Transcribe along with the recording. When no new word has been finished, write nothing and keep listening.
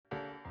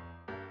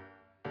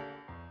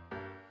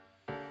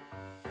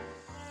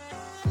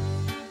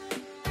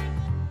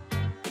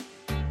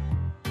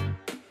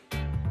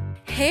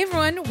Hey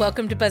everyone,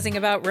 welcome to Buzzing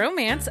About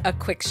Romance, a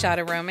quick shot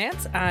of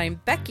romance. I'm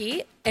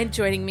Becky, and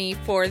joining me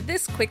for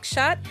this quick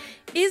shot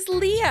is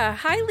Leah.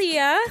 Hi,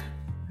 Leah.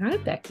 Hi,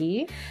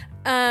 Becky.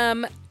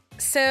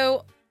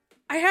 So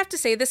I have to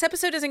say, this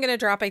episode isn't going to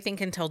drop, I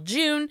think, until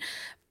June,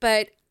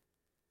 but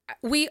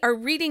we are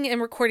reading and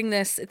recording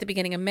this at the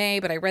beginning of May,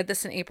 but I read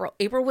this in April.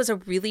 April was a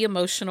really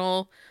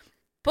emotional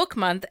book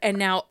month, and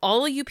now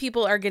all of you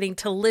people are getting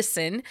to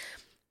listen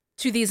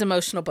to these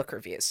emotional book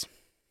reviews.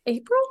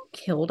 April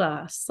killed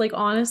us. Like,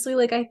 honestly,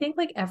 like, I think,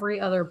 like, every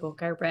other book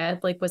I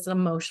read, like, was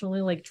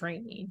emotionally, like,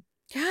 draining.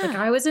 Yeah. Like,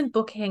 I was in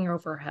book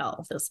hangover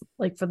hell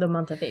for the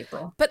month of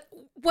April. But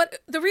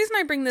the reason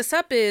I bring this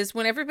up is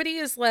when everybody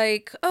is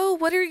like, oh,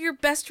 what are your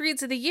best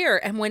reads of the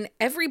year? And when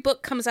every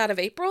book comes out of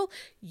April,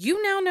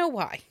 you now know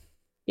why.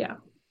 Yeah.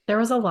 There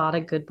was a lot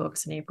of good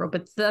books in April,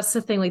 but that's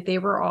the thing. Like, they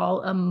were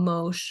all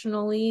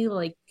emotionally,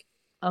 like,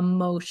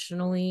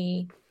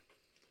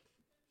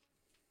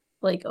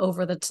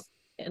 over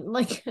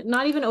like,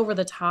 not even over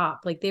the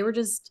top. Like, they were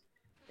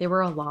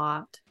a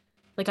lot.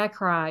 Like, I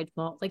cried.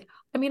 Well, like,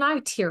 I mean, I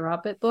tear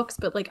up at books,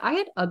 but like, I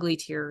had ugly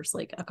tears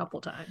like a couple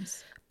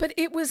times. But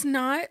it was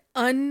not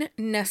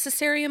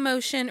unnecessary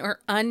emotion or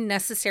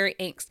unnecessary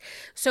angst.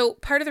 So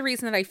part of the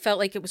reason that I felt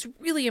like it was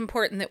really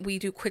important that we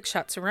do quick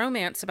shots of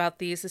romance about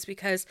these is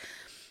because,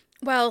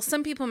 well,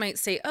 some people might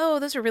say, oh,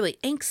 those are really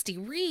angsty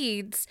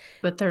reads.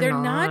 But they're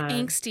not not.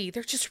 angsty.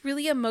 They're just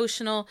really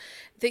emotional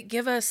that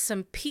give us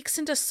some peeks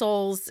into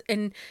souls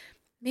and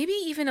maybe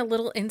even a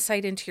little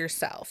insight into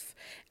yourself.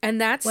 And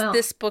that's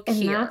this book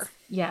here.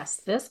 Yes,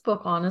 this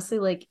book, honestly,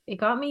 like, it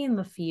got me in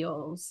the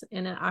feels.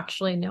 And it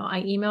actually, no,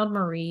 I emailed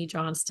Marie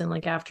Johnston,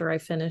 like, after I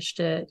finished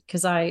it,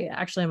 because I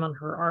actually am on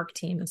her ARC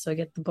team. And so I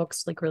get the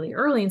books like really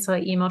early. And so I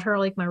emailed her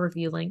like my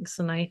review links,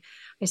 and I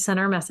sent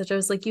her a message. I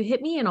was like, you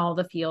hit me in all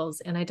the feels.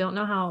 And I don't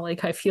know how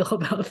like I feel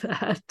about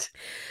that.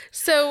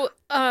 So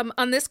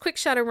on this quick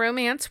shot of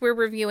romance, we're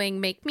reviewing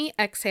Make Me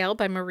Exhale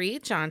by Marie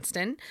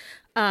Johnston.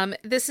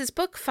 This is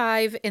book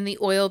 5 in the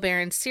Oil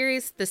Barrons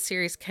series. This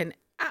series can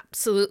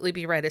absolutely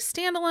be read as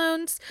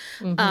standalones.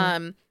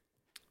 Mm-hmm.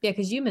 Yeah,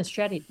 because you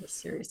misread this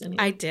series, didn't you?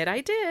 I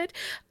did.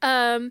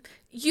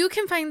 You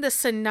can find the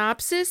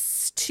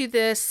synopsis to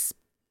this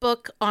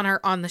book on our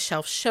On the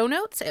Shelf show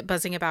notes at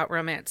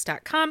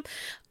buzzingaboutromance.com.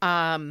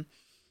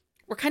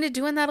 We're kind of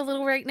doing that a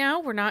little right now.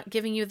 We're not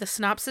giving you the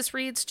synopsis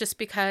reads just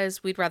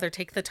because we'd rather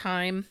take the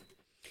time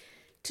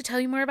to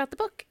tell you more about the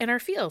book and our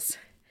feels.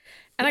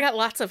 And I got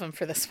lots of them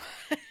for this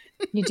one.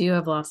 You do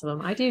have lots of them.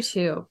 I do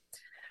too.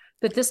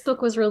 But this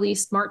book was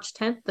released March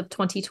 10th of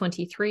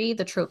 2023.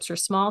 The tropes are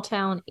small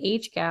town,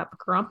 age gap,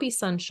 grumpy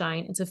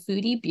sunshine. It's a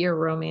foodie beer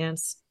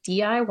romance,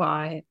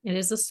 DIY. It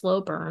is a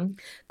slow burn.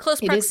 Close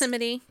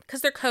proximity,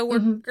 because they're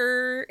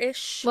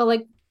co-worker-ish. Well,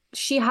 like,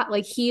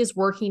 he is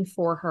working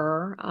for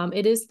her.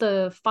 It is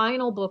the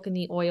final book in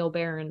the Oil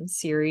Barrons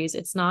series.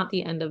 It's not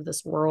the end of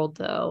this world,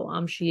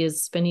 though. She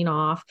is spinning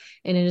off,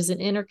 and it is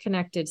an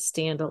interconnected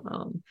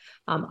standalone.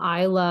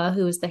 Isla,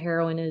 who is the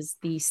heroine, is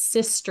the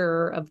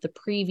sister of the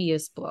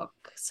previous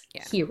book's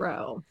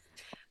hero.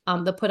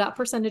 The put out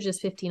percentage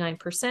is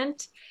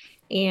 59%,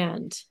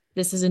 and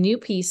this is a new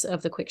piece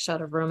of the quick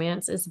shot of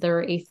romance. Is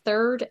there a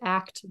third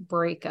act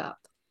breakup?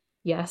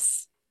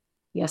 Yes,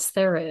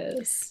 there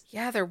is.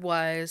 Yeah, there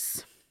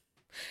was.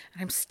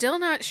 I'm still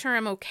not sure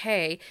I'm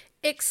okay,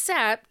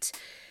 except,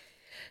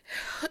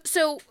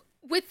 so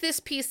with this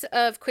piece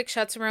of quick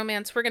shots of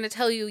romance, we're going to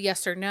tell you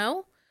yes or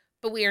no,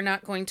 but we are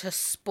not going to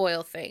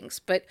spoil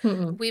things. But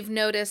we've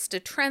noticed a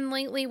trend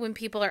lately when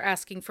people are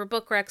asking for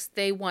book recs,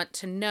 they want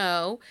to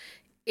know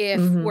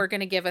if we're going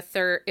to give if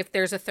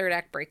there's a third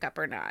act breakup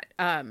or not.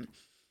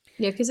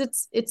 Yeah, because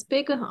it's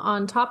big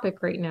on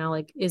topic right now.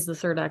 Like, is the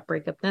third act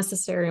breakup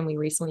necessary? And we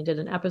recently did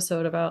an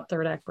episode about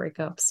third act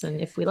breakups and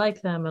if we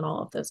like them and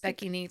all of those.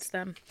 Becky needs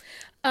them.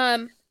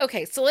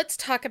 Okay, so let's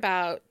talk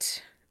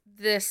about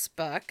this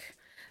book.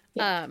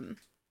 Yeah.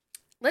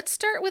 Let's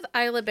start with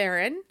Isla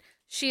Barron.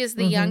 She is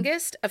the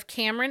youngest of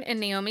Cameron and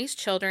Naomi's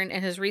children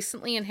and has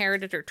recently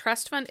inherited her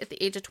trust fund at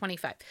the age of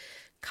 25.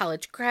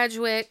 College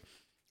graduate.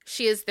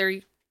 She is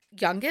their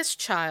youngest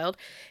child.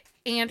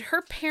 And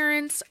her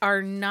parents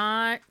are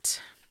not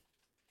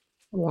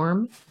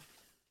warm.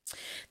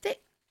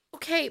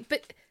 Okay,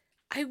 but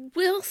I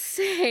will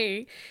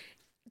say,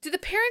 do the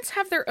parents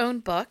have their own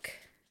book?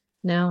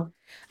 No.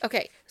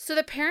 Okay, so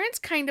the parents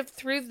kind of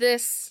through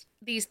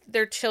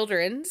their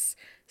children's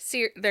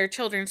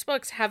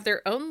books have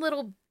their own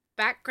little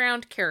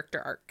background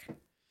character arc.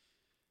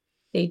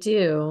 They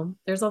do.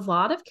 There's a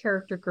lot of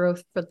character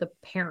growth for the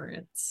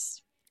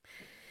parents.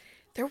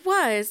 There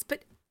was,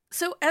 but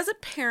so as a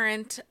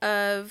parent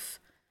of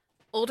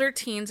older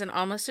teens and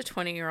almost a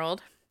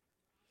 20-year-old,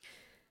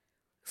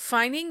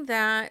 finding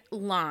that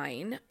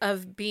line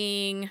of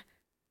being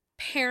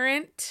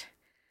parent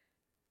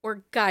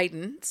or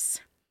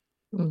guidance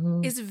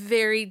is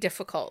very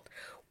difficult.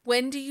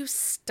 When do you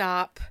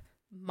stop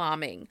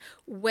momming?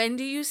 When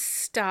do you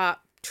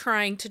stop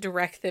trying to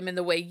direct them in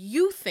the way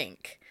you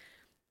think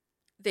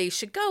they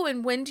should go?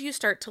 And when do you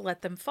start to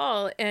let them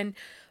fall? And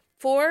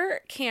For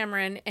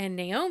Cameron and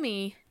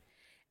Naomi,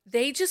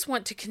 they just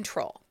want to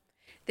control.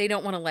 They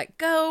don't want to let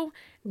go.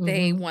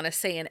 They Mm-hmm. want to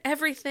say in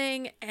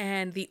everything.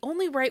 And the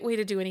only right way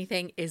to do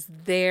anything is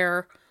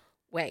their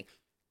way.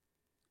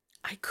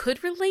 I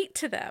could relate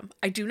to them.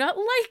 I do not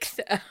like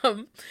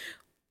them,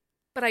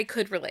 but I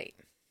could relate.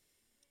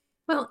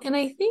 Well, and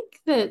I think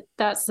that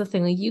that's the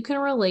thing. Like, you can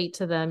relate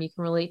to them, you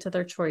can relate to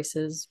their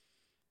choices,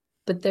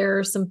 but there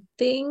are some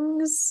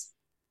things,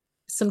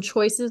 some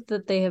choices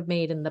that they have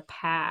made in the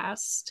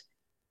past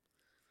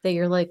that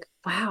you're like,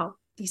 wow,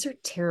 these are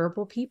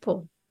terrible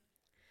people.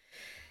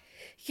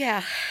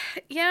 Yeah.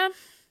 Yeah.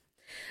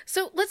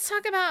 So let's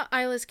talk about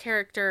Isla's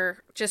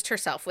character, just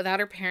herself, without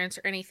her parents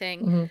or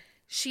anything. Mm-hmm.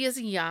 She is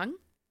young.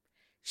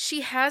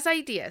 She has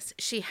ideas.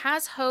 She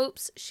has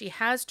hopes. She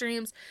has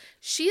dreams.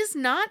 She is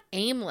not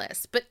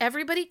aimless, but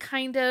everybody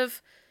kind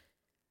of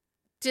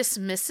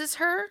dismisses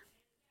her.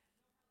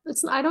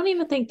 I don't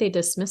even think they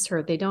dismiss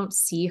her. They don't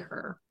see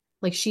her.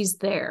 Like, she's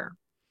there,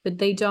 but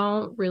they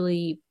don't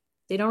really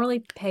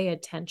pay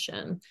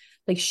attention.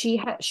 Like,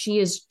 she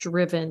is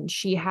driven.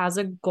 She has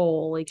a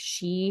goal.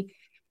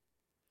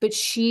 But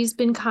she's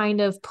been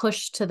kind of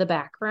pushed to the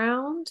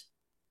background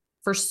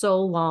for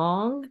so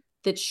long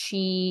that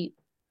she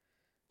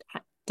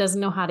doesn't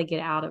know how to get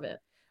out of it.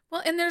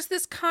 Well, and there's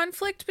this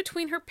conflict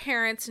between her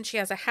parents, and she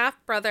has a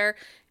half brother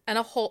and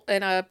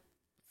a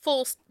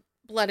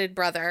full-blooded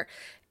brother,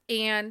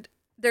 and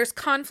there's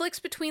conflicts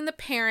between the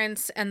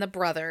parents and the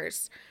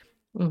brothers,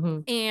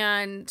 Mm-hmm.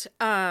 and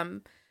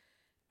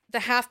the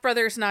half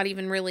brother's not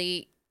even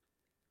really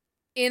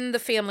in the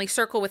family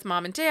circle with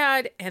mom and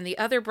dad, and the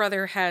other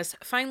brother has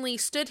finally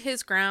stood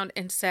his ground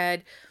and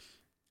said,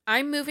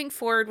 I'm moving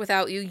forward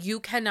without you. You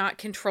cannot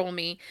control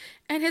me.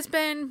 And has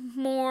been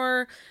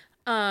more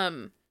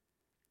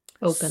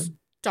Open.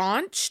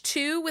 staunch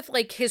too with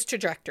like his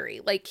trajectory.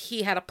 Like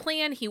he had a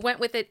plan, he went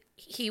with it.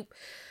 He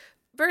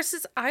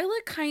versus Isla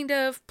kind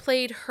of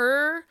played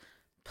her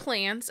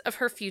plans of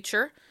her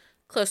future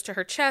close to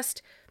her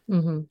chest.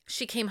 Mm-hmm.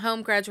 She came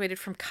home, graduated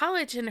from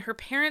college, and her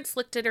parents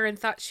looked at her and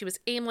thought she was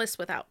aimless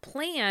without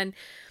plan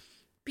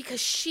because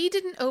she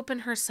didn't open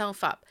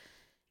herself up.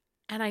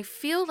 And I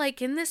feel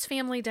like in this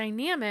family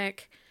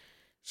dynamic,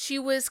 she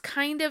was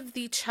kind of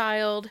the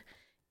child.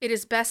 It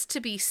is best to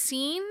be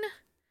seen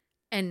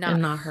and not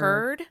And not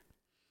heard. heard.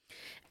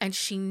 And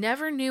she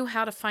never knew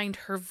how to find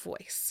her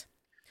voice.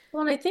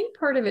 Well, and I think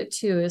part of it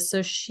too is,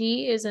 so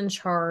she is in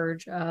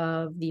charge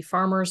of the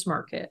farmers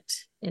market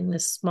in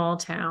this small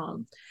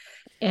town,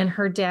 and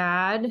her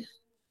dad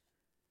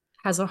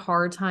has a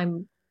hard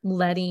time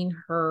letting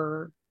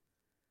her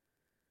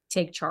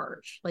take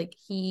charge. Like, But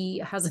he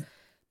has a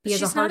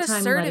she's not hard time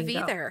assertive letting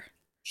go. either.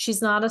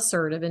 She's not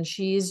assertive, and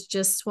she's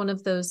just one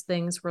of those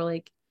things where,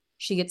 like,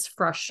 she gets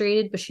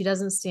frustrated, but she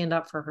doesn't stand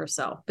up for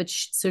herself.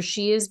 So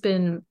she has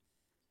been,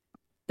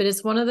 but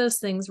it's one of those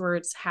things where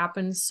it's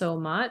happened so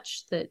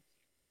much that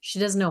she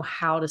doesn't know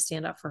how to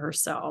stand up for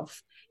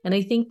herself. And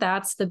I think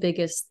that's the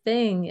biggest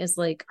thing, is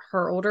like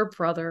her older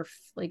brother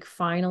like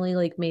finally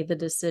like made the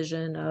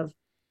decision of,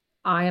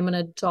 I am an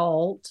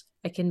adult.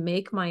 I can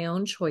make my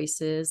own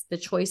choices. The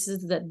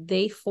choices that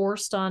they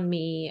forced on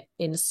me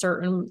in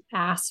certain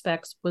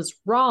aspects was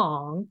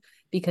wrong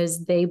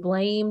because they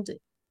blamed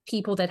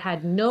people that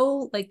had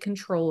no like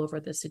control over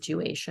the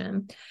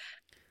situation.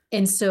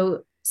 And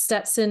so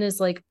Stetson is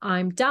like,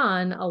 I'm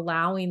done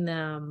allowing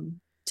them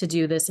to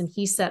do this. And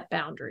he set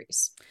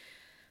boundaries.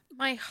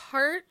 My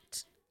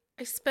heart,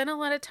 I spent a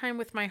lot of time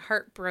with my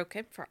heart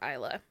broken for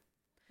Isla.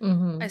 I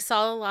Mm-hmm.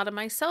 saw a lot of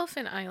myself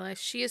in Isla.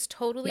 She is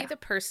totally Yeah. the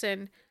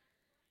person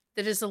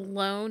that is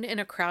alone in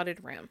a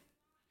crowded room.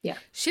 Yeah.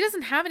 She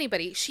doesn't have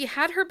anybody. She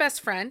had her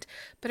best friend,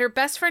 but her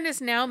best friend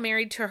is now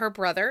married to her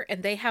brother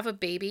and they have a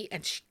baby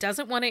and she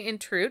doesn't want to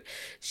intrude.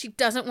 She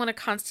doesn't want to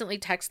constantly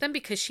text them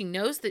because she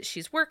knows that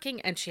she's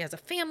working and she has a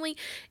family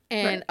Right.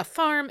 and a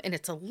farm and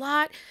it's a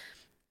lot.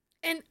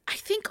 And I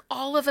think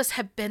all of us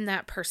have been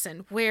that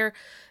person where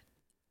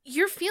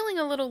you're feeling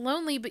a little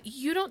lonely, but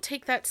you don't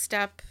take that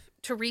step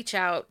to reach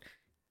out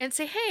and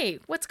say, hey,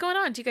 what's going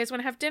on? Do you guys want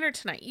to have dinner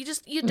tonight? You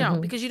don't,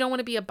 Mm-hmm. because you don't want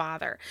to be a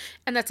bother.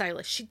 And that's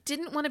Isla. She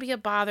didn't want to be a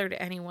bother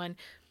to anyone.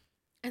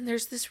 And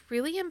there's this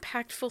really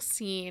impactful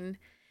scene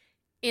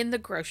in the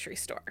grocery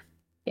store.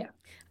 Yeah.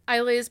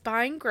 Isla is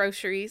buying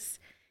groceries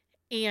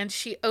and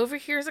she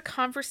overhears a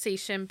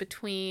conversation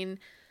between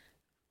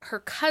her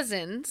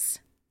cousins'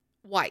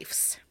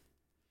 wives.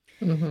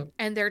 Mm-hmm.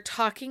 And they're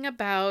talking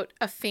about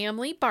a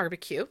family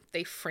barbecue.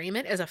 They frame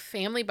it as a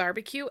family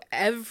barbecue.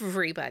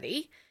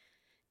 Everybody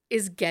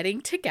is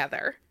getting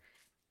together.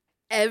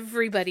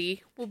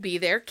 Everybody will be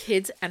there,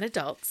 kids and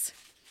adults.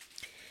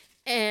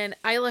 And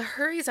Isla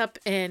hurries up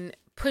and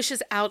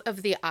pushes out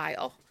of the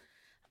aisle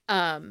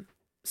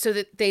so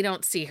that they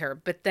don't see her.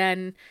 But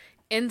then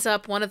ends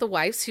up one of the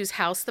wives whose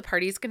house the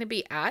party is going to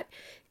be at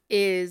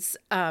is,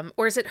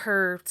 or is it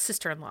her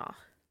sister-in-law?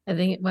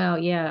 Well,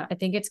 yeah, I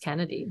think it's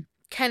Kennedy.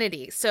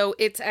 Kennedy. So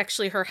it's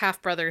actually her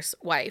half brother's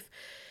wife.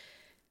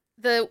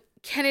 The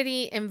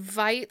Kennedy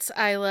invites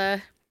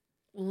Isla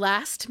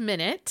last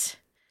minute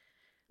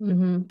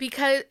Mm-hmm.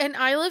 Because, and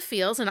Isla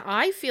feels, and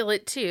I feel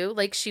it too,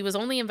 like she was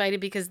only invited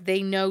because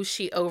they know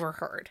she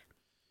overheard.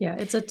 Yeah,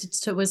 it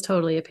was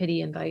totally a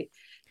pity invite.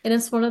 And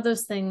it's one of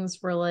those things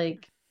where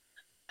like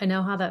I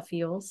know how that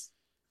feels,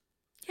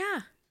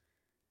 Yeah.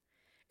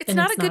 It's and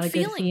not a it's not good a good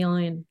feeling.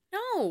 feeling.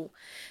 No.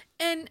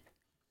 And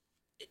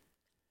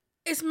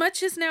as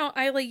much as now,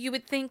 Isla, you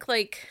would think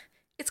like,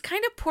 it's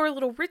kind of poor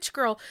little rich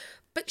girl,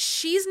 but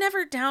she's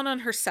never down on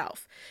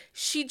herself.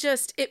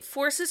 It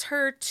forces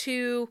her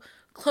to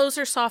close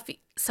herself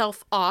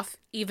self off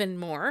even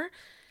more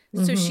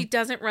so Mm-hmm. she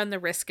doesn't run the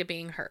risk of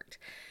being hurt.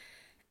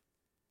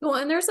 Well,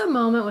 and there's a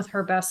moment with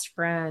her best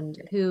friend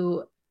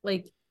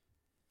like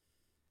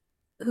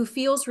who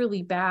feels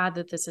really bad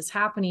that this is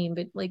happening,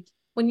 but like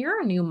when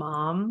you're a new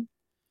mom,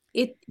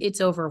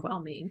 it's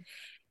overwhelming.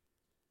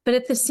 But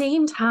at the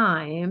same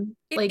time,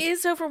 It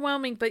is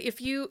overwhelming, but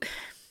if you, but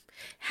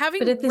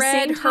having at the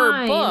read same her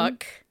time,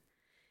 book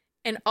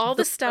and all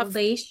the the stuff,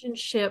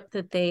 relationship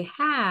that they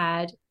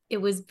had, it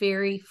was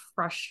very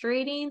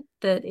frustrating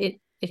that it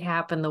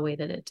happened the way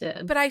that it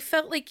did. but I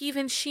felt like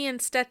even she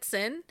and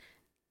Stetson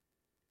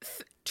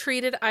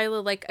treated Isla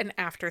like an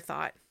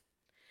afterthought.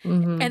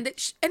 Mm-hmm. And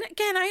and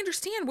again, I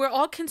understand we're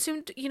all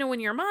consumed, when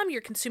you're a mom, you're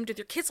consumed with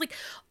your kids. Like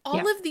Yeah.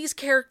 all of these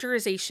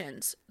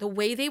characterizations, the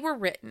way they were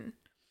written,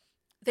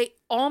 they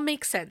all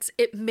make sense.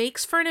 It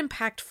makes for an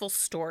impactful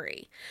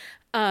story.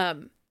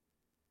 Um,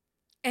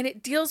 and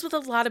it deals with a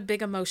lot of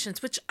big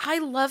emotions, which I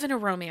love in a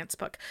romance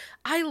book.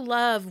 I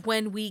love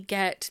when we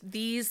get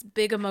these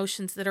big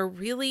emotions that are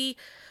really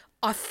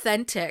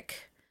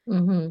authentic.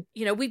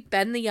 Mm-hmm. We've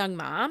been the young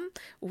mom.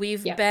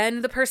 We've Yeah.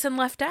 been the person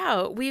left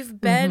out. We've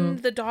been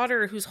Mm-hmm. the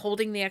daughter who's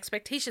holding the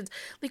expectations.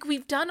 Like,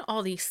 we've done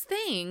all these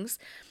things.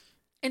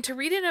 And to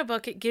read in a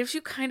book, it gives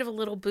you kind of a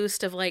little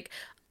boost of like,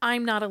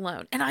 I'm not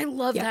alone. And I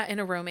love Yeah. that in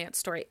a romance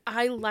story.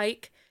 I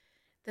like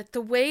that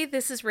the way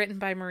this is written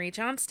by Marie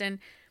Johnston,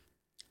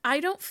 I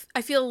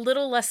feel a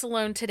little less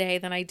alone today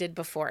than I did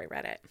before I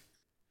read it.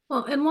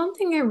 Well, and one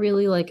thing I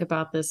really like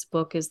about this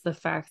book is the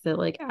fact that,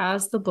 like,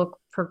 as the book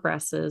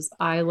progresses,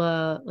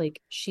 Isla, like,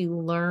 she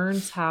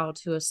learns how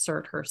to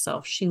assert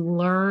herself. She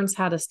learns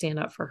how to stand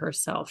up for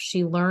herself.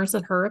 She learns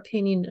that her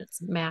opinions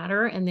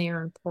matter and they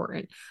are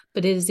important,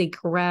 but it is a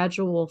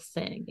gradual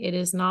thing. It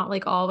is not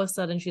like all of a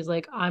sudden she's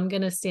like, I'm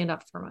going to stand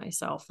up for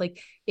myself. Like,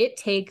 it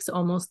takes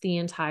almost the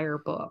entire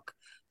book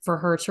for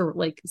her to,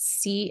 like,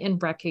 see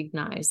and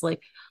recognize,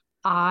 like,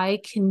 I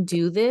can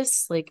do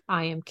this. Like,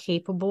 I am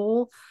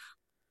capable.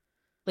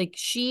 Like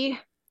she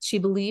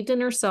believed in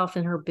herself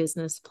and her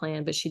business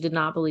plan, but she did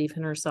not believe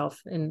in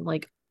herself in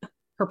like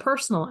her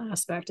personal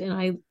aspect.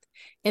 And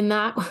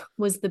that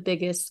was the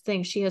biggest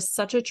thing. She has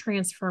such a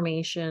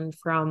transformation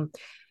from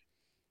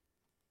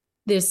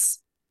this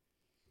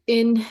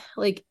in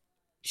like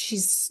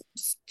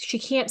she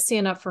can't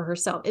stand up for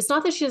herself. It's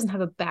not that she doesn't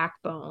have a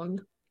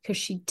backbone, because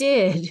she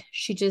did.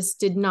 She just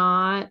did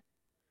not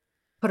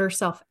put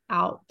herself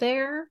out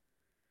there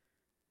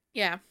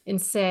Yeah.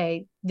 and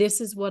say,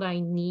 this is what I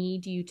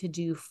need you to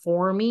do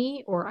for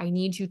me, or I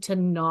need you to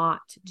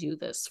not do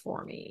this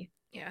for me.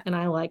 Yeah. And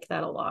I like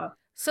that a lot.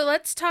 So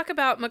let's talk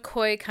about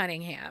McCoy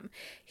Cunningham.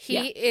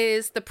 Yeah. He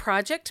is the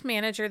project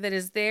manager that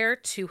is there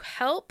to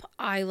help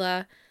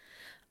Isla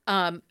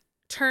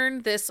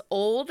turn this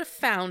old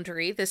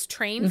foundry, this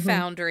train Mm-hmm.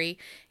 foundry,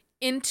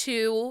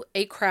 into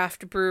a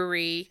craft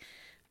brewery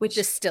Which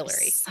is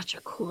distillery. such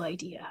a cool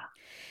idea.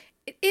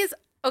 It is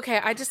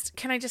okay.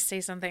 Can I just say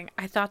something?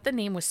 I thought the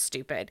name was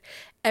stupid.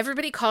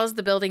 Everybody calls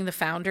the building the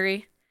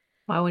foundry.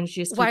 Why wouldn't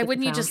you just keep Why it the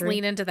wouldn't you just foundry?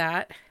 lean into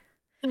that?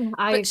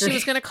 I But she agree.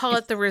 was going to call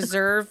it the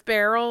reserve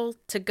barrel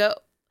to go.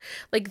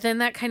 Like, then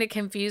that kind of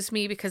confused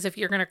me, because if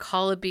you're going to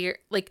call a beer,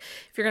 like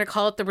if you're going to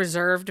call it the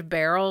reserved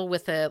barrel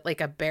with a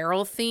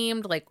barrel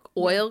themed, like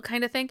Yeah. oil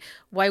kind of thing,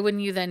 why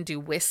wouldn't you then do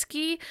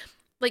whiskey?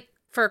 Like,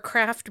 for a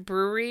craft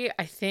brewery,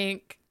 I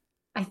think.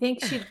 I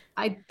think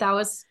that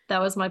was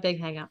my big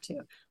hang up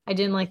too. I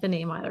didn't like the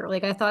name either.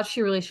 Like I thought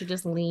she really should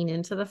just lean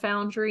into the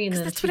foundry, and Because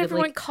then that's she what could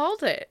everyone like,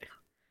 called it.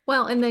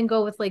 well, and then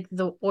go with like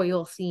the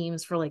oil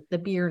themes for like the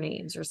beer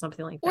names or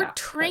something like Or that. But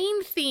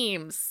train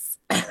themes,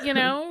 but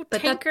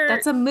tanker. that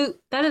is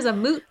a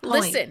moot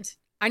Listen, point.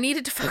 I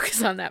needed to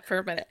focus on that for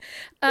a minute.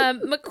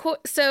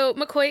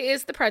 McCoy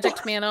is the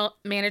project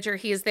manager.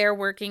 He is there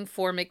working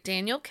for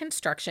McDaniel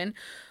Construction,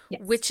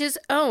 Yes. which is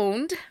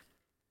owned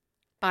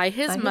by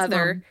his By his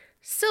mother, mom.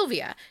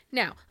 Sylvia.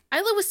 Now,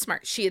 Isla was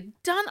smart. She had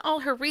done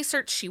all her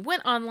research. She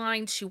went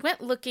online. She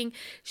went looking.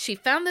 She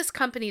found this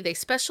company. They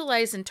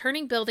specialize in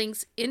turning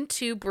buildings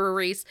into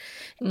breweries.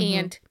 Hmm.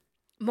 And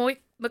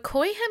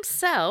McCoy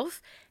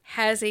himself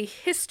has a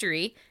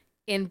history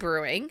in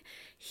brewing.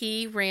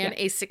 He ran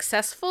Yeah. a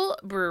successful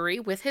brewery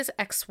with his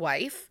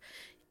ex-wife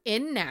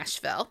in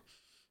Nashville.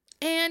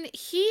 And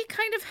he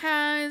kind of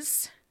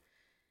has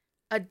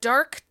a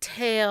dark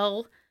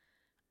tale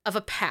of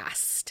a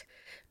past,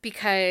 Yeah.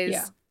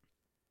 because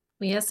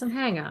We have some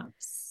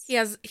hangups. he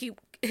has he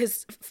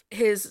his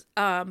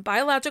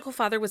biological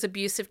father was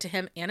abusive to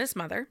him and his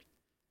mother.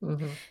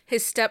 Hmm.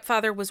 His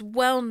stepfather was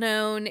well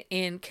known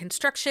in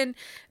construction,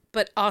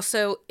 but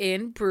also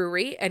in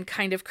brewery, and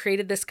kind of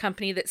created this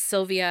company that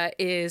Sylvia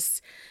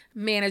is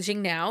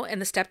managing now,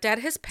 and the stepdad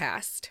has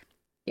passed.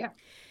 Yeah.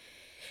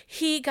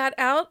 He got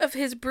out of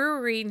his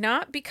brewery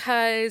not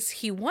because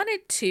he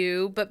wanted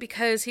to, but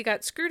because he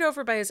got screwed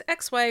over by his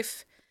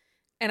ex-wife.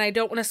 And I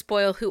don't want to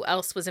spoil who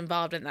else was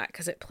involved in that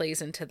because it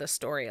plays into the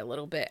story a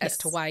little bit as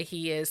to why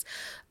he is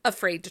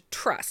afraid to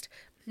trust.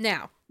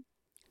 Now,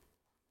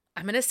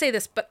 I'm going to say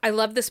this, but I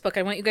love this book.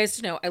 I want you guys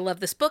to know I love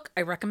this book.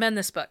 I recommend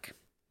this book.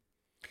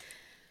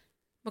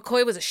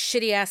 McCoy was a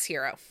shitty ass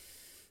hero.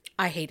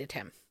 I hated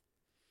him.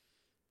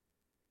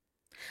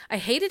 I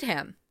hated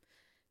him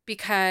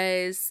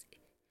because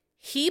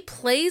he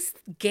plays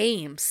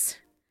games.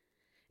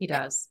 He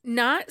does.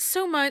 Not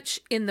so much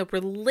in the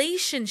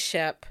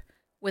relationship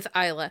with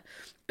Isla,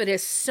 but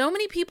as so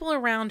many people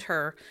around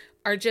her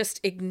are just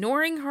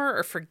ignoring her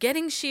or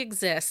forgetting she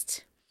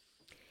exists,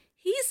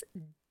 he's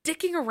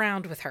dicking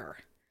around with her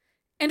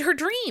and her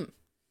dream.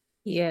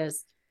 He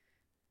is.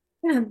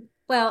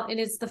 Well, and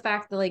it's the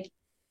fact that like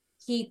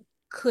he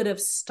could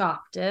have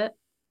stopped it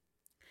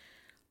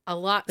a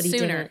lot but sooner.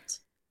 He didn't.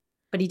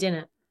 But he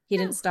didn't. He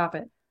didn't stop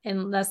it.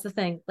 And that's the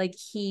thing. Like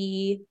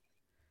he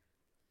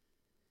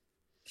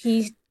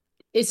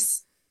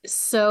is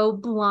so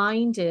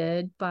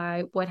blinded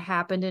by what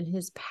happened in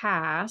his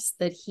past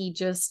that he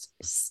just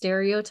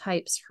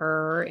stereotypes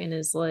her and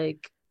is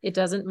like, it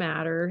doesn't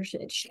matter.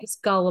 She's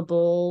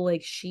gullible.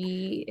 Like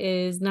she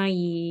is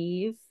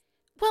naive.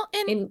 Well,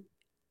 and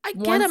I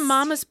get a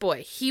mama's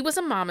boy. He was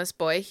a mama's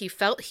boy. He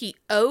felt he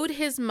owed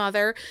his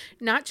mother,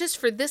 not just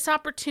for this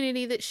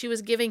opportunity that she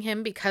was giving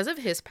him because of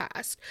his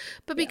past,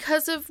 but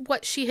because of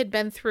what she had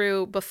been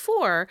through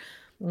before.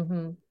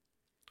 Mm-hmm.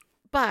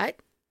 But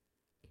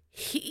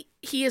he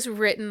is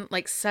written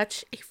like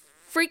such a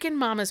freaking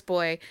mama's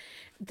boy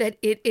that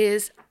it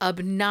is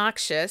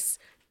obnoxious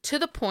to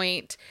the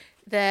point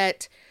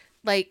that,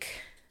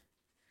 like,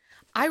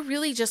 I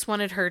really just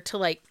wanted her to,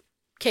 like,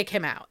 kick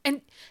him out.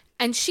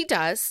 And she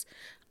does.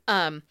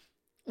 When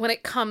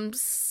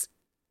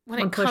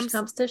push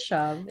comes to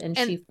shove and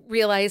she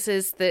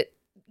realizes that,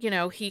 you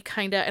know, he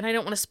kind of, and I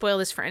don't want to spoil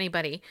this for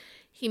anybody,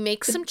 he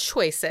makes some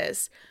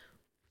choices.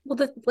 Well,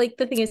 the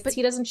thing is,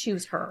 he doesn't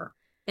choose her,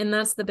 and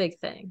that's the big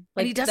thing.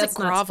 Like, and he doesn't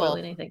grovel.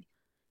 Anything.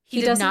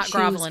 He did not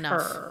grovel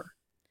enough. Her.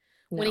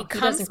 No, when he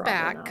comes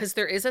back, because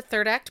there is a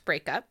third act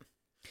breakup,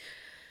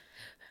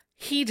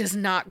 he does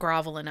not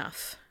grovel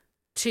enough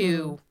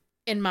to,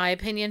 in my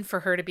opinion,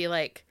 for her to be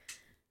like,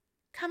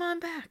 come on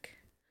back.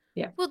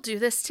 Yeah. We'll do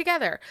this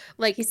together.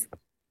 Like,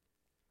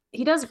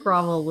 he does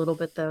grovel a little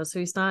bit though, so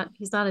he's not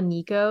a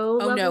Nico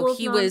level of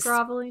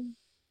non-groveling.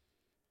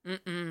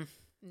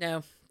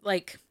 No.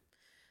 Like,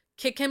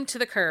 kick him to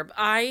the curb.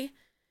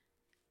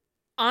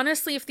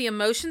 Honestly, if the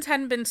emotions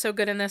hadn't been so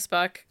good in this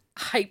book,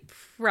 I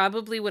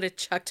probably would have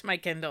chucked my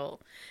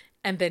Kindle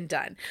and been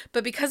done.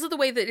 But because of the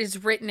way that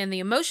it's written and the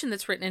emotion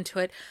that's written into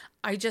it,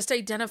 I just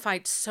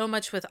identified so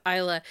much with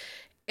Isla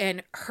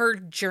and her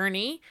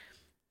journey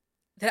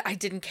that I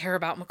didn't care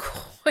about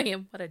McCoy,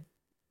 and what a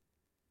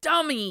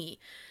dummy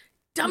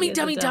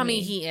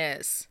he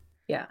is.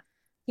 Yeah,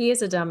 he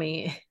is a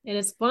dummy, and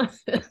it's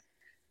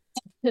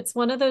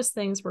one of those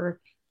things where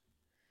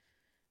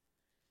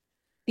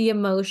the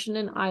emotion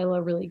and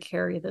Isla really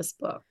carry this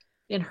book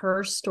in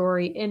her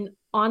story. And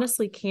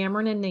honestly,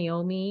 Cameron and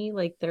Naomi,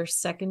 like their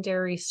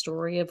secondary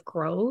story of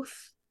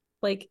growth,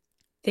 like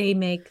they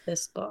make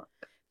this book.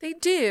 They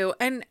do.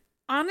 And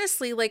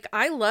honestly, like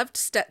I loved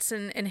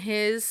Stetson and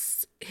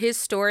his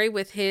story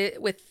with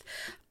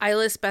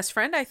Isla's best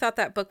friend. I thought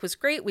that book was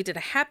great. We did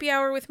a happy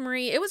hour with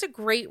Marie. It was a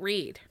great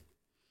read.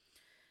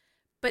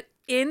 But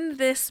in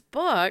this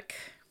book,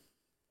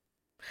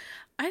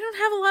 I don't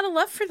have a lot of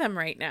love for them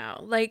right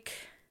now. Like,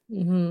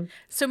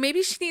 so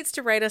maybe she needs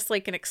to write us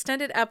like an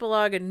extended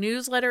epilogue, a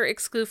newsletter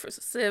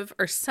exclusive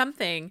or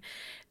something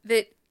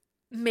that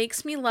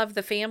makes me love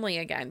the family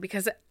again.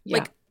 Because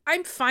like,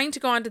 I'm fine to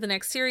go on to the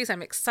next series.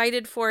 I'm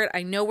excited for it.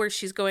 I know where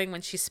she's going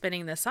when she's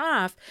spinning this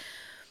off.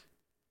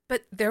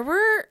 But there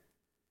were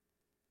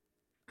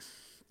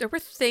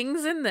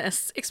things in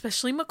this,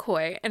 especially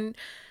McCoy. And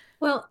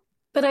well,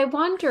 but I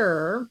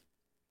wonder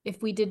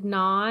if we did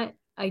not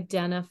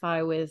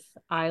identify with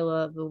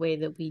Isla the way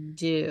that we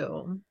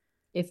do,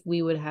 if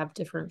we would have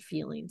different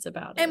feelings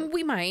about it. And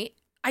we might.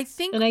 I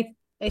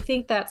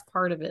think that's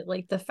part of it.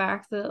 Like the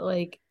fact that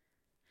like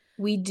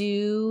we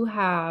do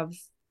have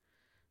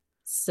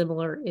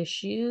similar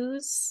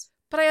issues.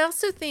 But I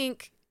also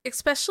think,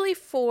 especially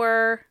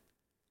for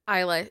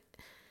Isla,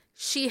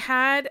 she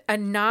had a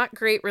not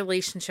great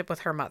relationship with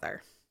her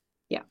mother.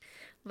 Yeah.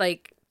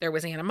 Like there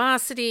was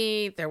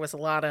animosity, there was a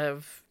lot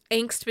of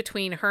angst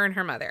between her and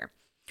her mother.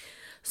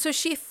 So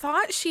she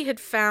thought she had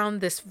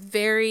found this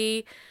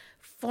very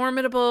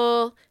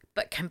formidable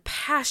but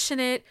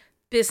compassionate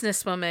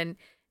businesswoman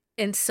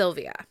in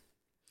Sylvia.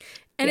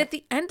 And at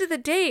the end of the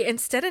day,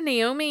 instead of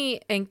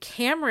Naomi and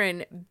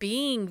Cameron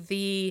being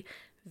the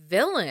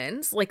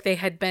villains like they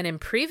had been in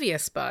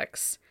previous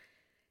books,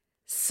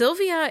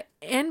 Sylvia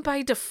and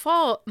by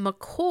default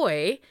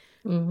McCoy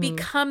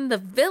become the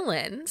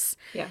villains.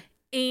 Yeah.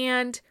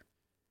 And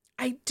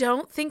I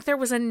don't think there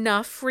was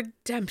enough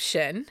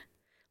redemption.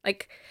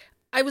 Like,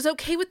 I was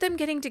okay with them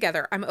getting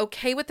together. I'm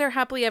okay with their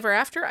happily ever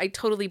after. I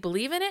totally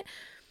believe in it.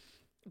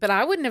 But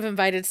I wouldn't have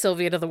invited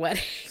Sylvia to the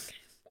wedding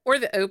or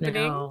the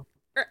opening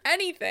or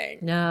anything.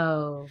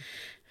 No.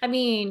 I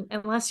mean,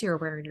 unless you're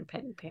wearing your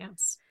petty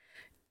pants.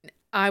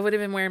 I would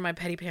have been wearing my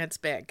petty pants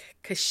big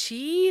because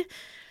she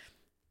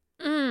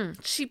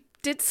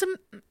did some.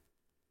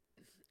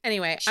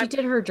 Anyway, she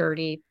did her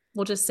dirty.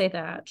 We'll just say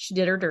that. She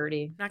did her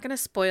dirty. I'm not going to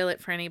spoil it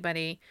for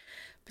anybody,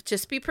 but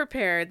just be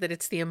prepared that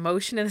it's the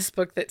emotion in this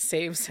book that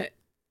saves it.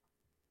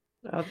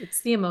 It's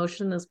the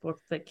emotion in this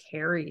book that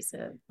carries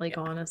it. Like,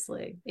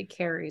 honestly, it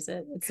carries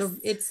it.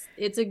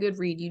 It's a good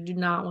read. You do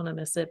not want to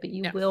miss it, but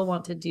you will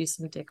want to do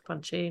some dick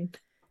punching.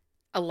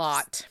 A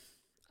lot.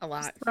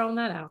 Just throwing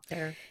that out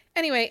there.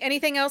 Anyway,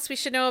 anything else we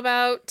should know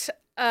about?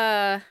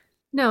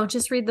 No,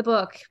 just read the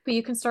book. But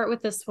you can start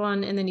with this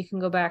one, and then you can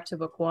go back to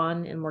book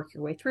 1 and work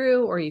your way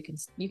through, or you can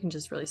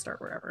just really start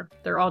wherever.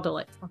 They're all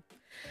delightful.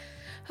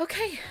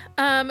 Okay.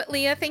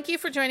 Leah, thank you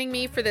for joining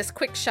me for this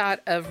quick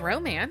shot of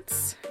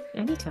romance.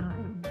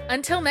 Anytime.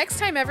 Until next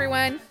time,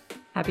 everyone.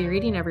 Happy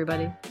reading,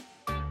 everybody.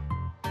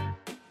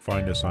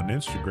 Find us on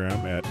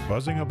Instagram at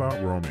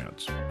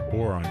BuzzingAboutRomance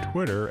or on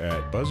Twitter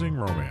at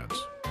BuzzingRomance.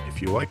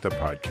 If you like the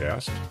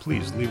podcast,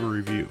 please leave a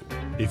review.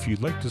 If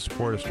you'd like to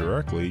support us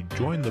directly,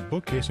 join the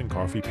Bookcase and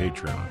Coffee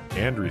Patreon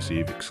and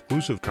receive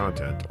exclusive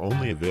content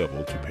only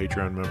available to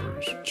Patreon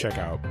members. Check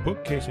out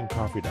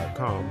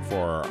bookcaseandcoffee.com for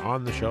our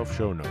on-the-shelf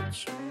show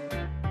notes.